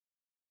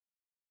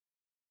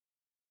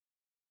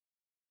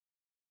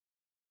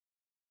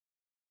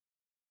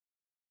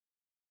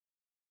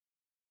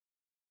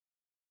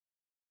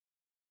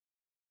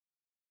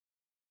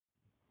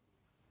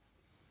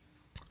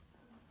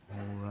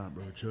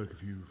Chuck,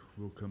 if you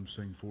will come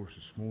sing for us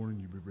this morning,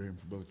 you be praying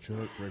for Brother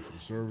Chuck, pray for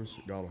the service,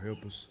 that God will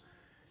help us,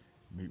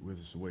 meet with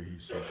us the way He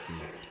sees fit.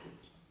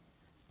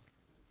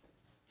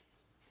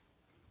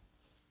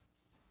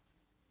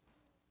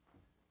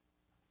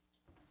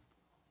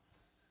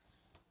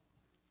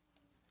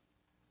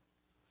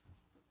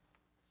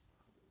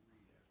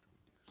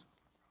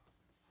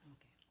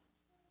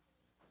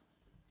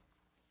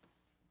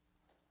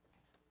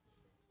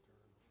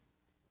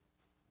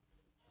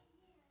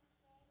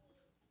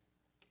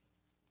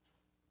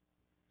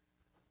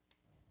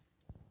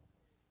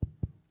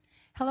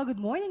 Hello, good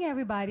morning,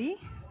 everybody.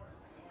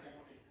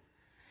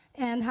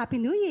 And Happy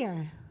New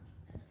Year.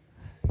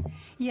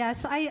 Yeah,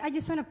 so I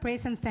just want to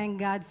praise and thank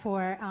God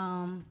for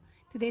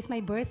today's my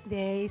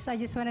birthday. So I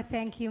just want to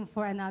thank Him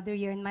for another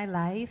year in my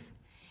life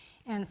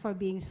and for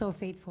being so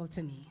faithful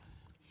to me.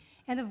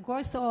 And of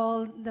course, to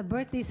all the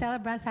birthday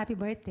celebrants, happy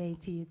birthday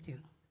to you too.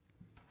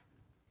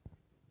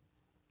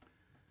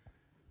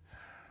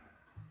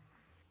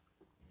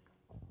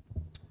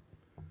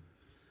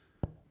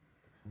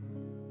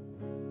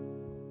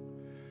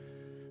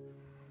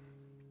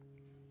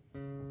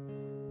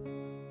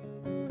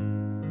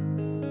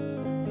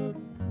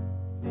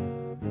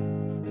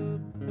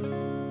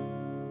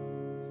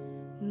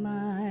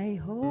 My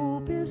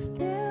hope is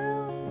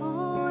built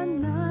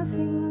on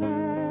nothing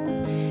less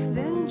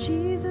than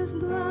Jesus'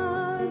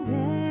 blood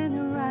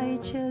and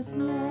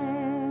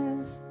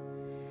righteousness.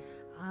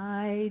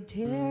 I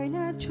dare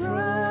not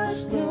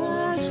trust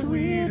the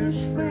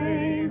sweetest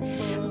frame,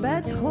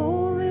 but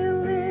wholly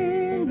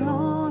lean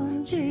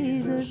on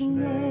Jesus'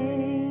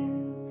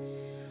 name.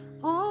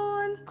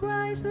 On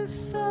Christ the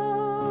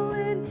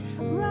solid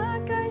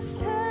rock I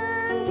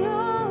stand,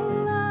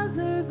 all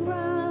other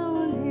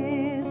ground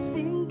is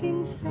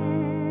sinking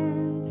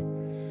sand.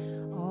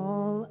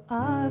 All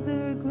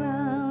other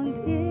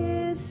ground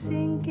is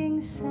sinking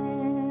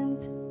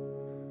sand.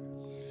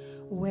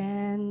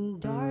 When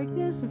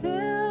darkness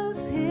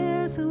veils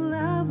His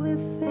lovely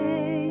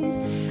face,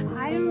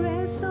 I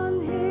rest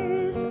on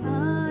His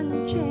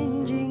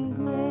unchanging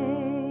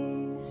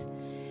grace.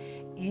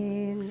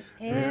 In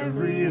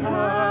every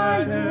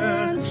high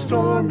and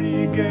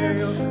stormy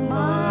gale,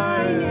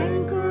 my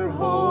anchor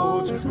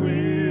holds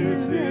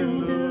within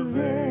the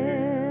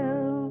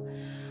veil.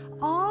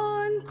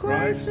 On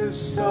Christ the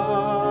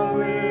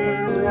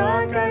solid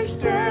rock I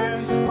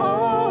stand,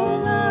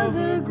 all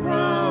other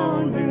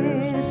ground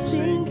is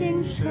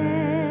sinking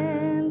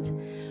sand.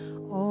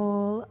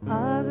 All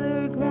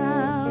other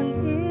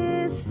ground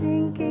is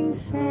sinking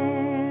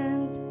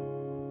sand.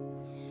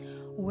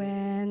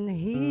 When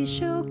He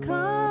shall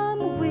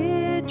come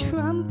with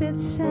trumpet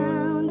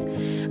sound,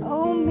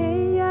 oh,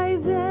 may I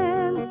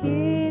then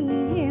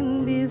in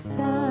Him be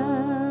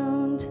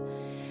found,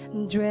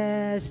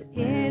 dressed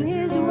in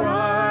His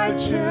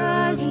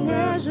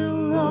righteousness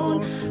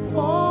alone,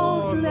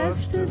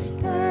 faultless to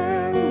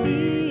stand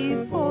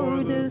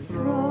before the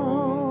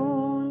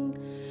throne.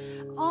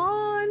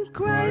 On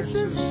Christ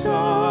the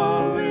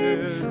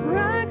solid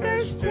rock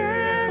I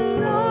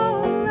stand,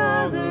 all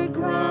other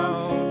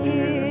ground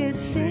is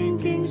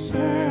sinking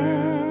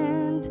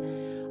sand.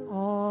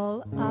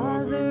 All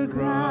other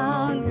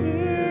ground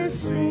is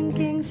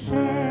sinking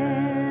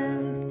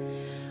sand.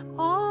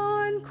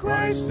 On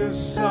Christ the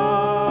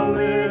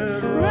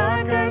solid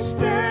rock I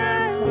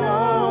stand,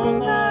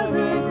 all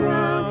other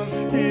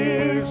ground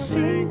is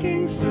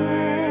sinking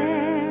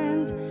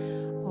sand.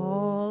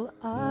 All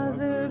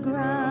other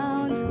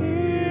ground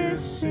is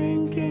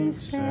sinking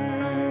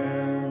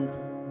sand.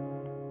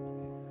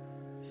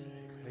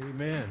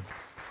 Amen.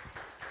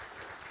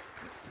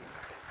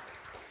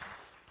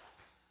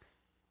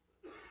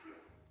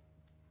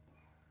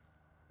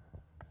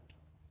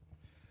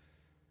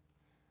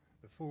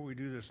 Before we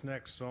do this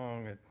next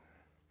song,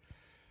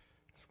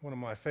 it's one of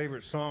my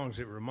favorite songs.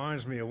 It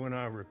reminds me of when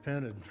I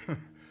repented.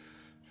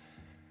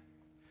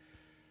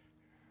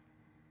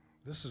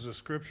 This is the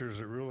scriptures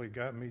that really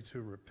got me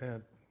to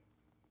repent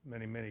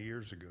many, many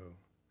years ago.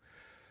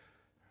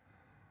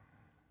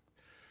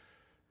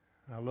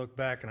 I look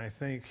back and I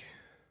think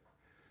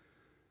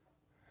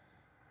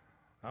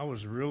I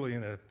was really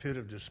in a pit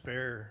of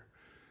despair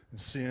and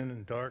sin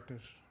and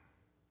darkness.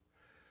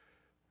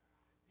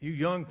 You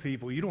young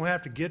people, you don't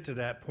have to get to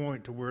that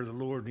point to where the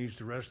Lord needs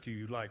to rescue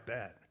you like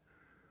that.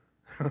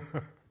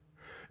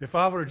 If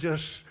I would have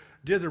just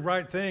did the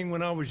right thing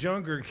when I was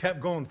younger and kept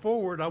going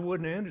forward, I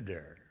wouldn't have ended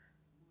there.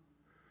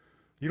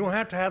 You don't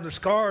have to have the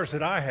scars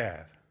that I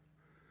have.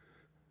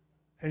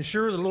 And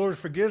sure, the Lord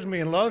forgives me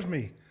and loves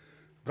me,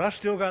 but I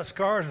still got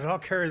scars that I'll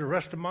carry the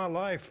rest of my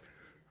life.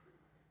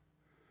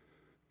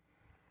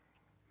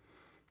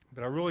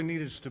 But I really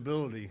needed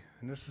stability,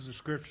 and this is the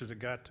scripture that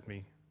got to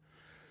me.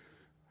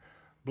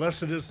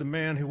 Blessed is the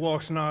man who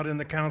walks not in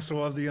the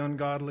counsel of the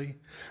ungodly,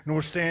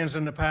 nor stands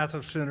in the path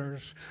of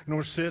sinners,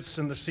 nor sits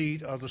in the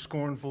seat of the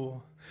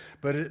scornful.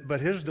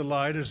 But his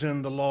delight is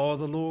in the law of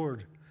the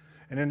Lord,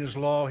 and in his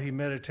law he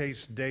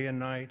meditates day and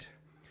night.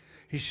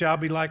 He shall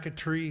be like a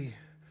tree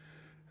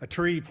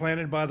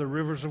planted by the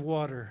rivers of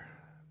water,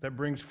 that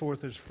brings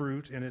forth its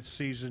fruit in its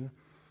season,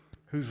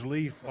 whose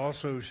leaf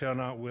also shall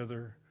not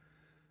wither,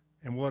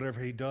 and whatever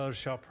he does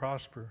shall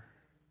prosper.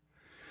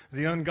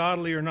 The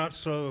ungodly are not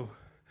so,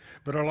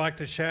 but are like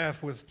the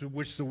chaff with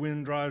which the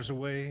wind drives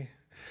away.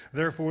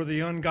 Therefore the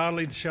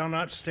ungodly shall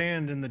not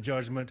stand in the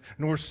judgment,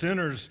 nor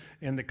sinners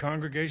in the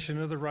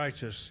congregation of the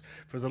righteous.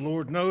 For the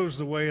Lord knows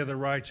the way of the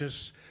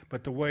righteous,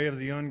 but the way of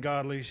the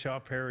ungodly shall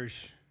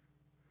perish.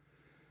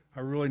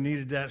 I really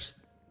needed that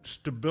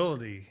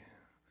stability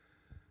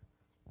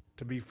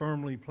to be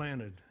firmly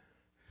planted.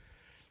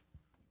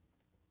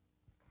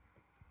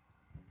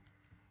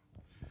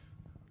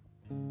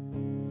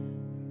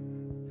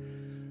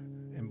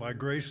 And by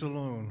grace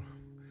alone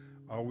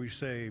are we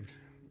saved,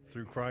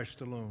 through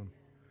Christ alone.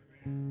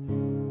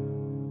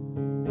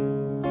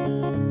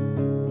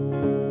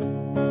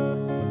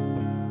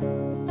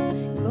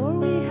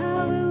 Glory,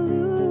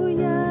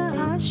 hallelujah,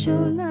 I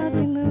shall not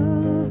be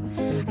moved.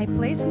 I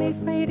place my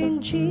faith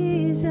in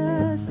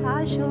Jesus,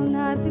 I shall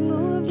not be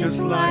moved. Just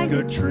like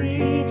a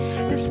tree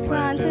that's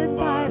planted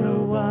by the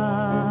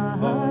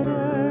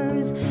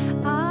waters,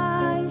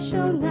 I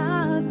shall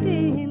not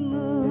be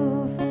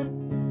moved.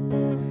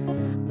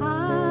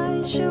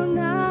 I shall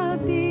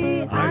not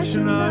be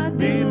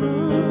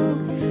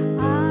moved.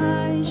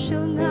 I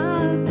shall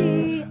not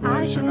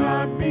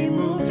be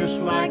moved. Just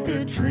like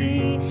a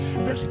tree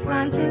that's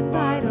planted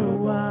by the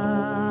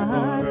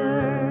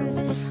waters,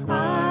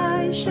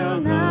 I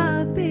shall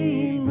not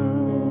be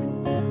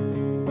moved.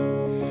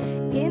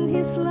 In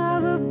his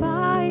love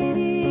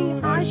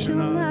abiding, I shall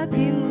not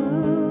be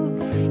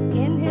moved.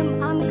 In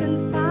him I'm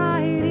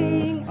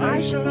confiding, I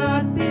shall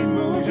not be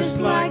moved. Just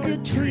like a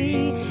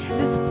tree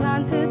that's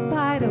planted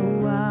by the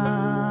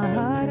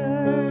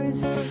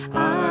waters,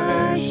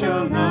 I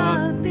shall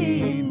not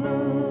be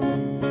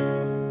moved.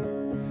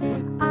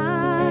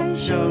 I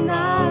shall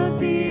not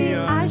be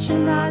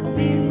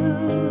moved.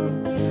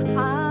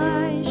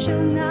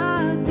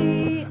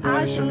 I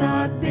shall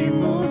not be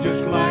moved.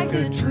 Just like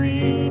a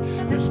tree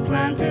that's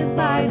planted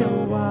by the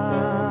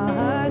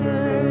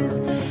waters,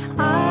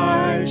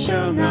 I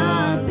shall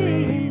not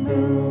be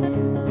moved.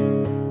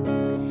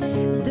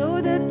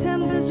 Though the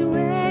tempest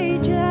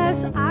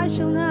rages, I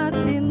shall not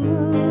be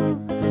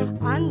moved.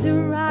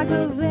 Under rock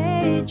of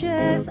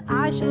ages,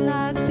 I shall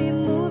not be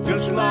moved.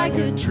 Just like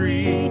a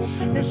tree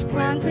that's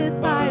planted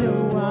by the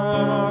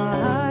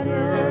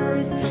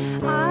waters,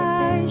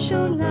 I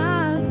shall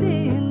not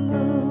be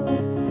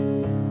moved.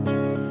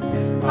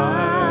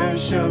 I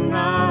shall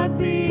not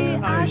be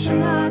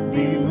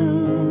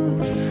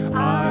moved.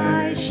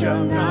 I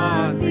shall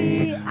not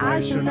be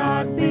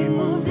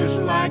moved.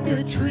 Just like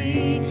a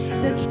tree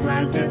that's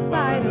planted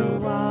by the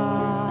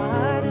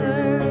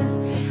waters,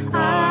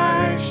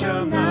 I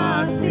shall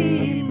not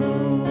be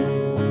moved.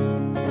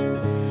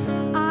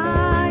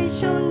 I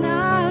shall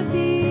not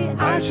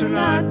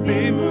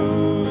be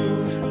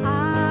moved.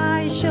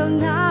 I shall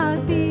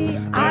not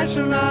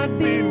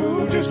be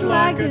moved. Just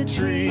like a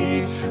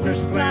tree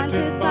that's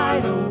planted by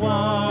the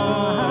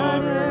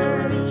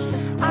waters,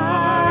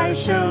 I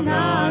shall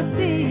not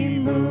be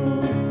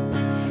moved.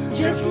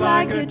 Just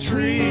like a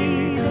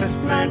tree that's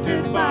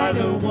planted by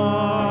the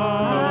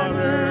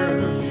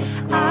waters,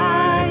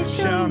 I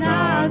shall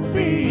not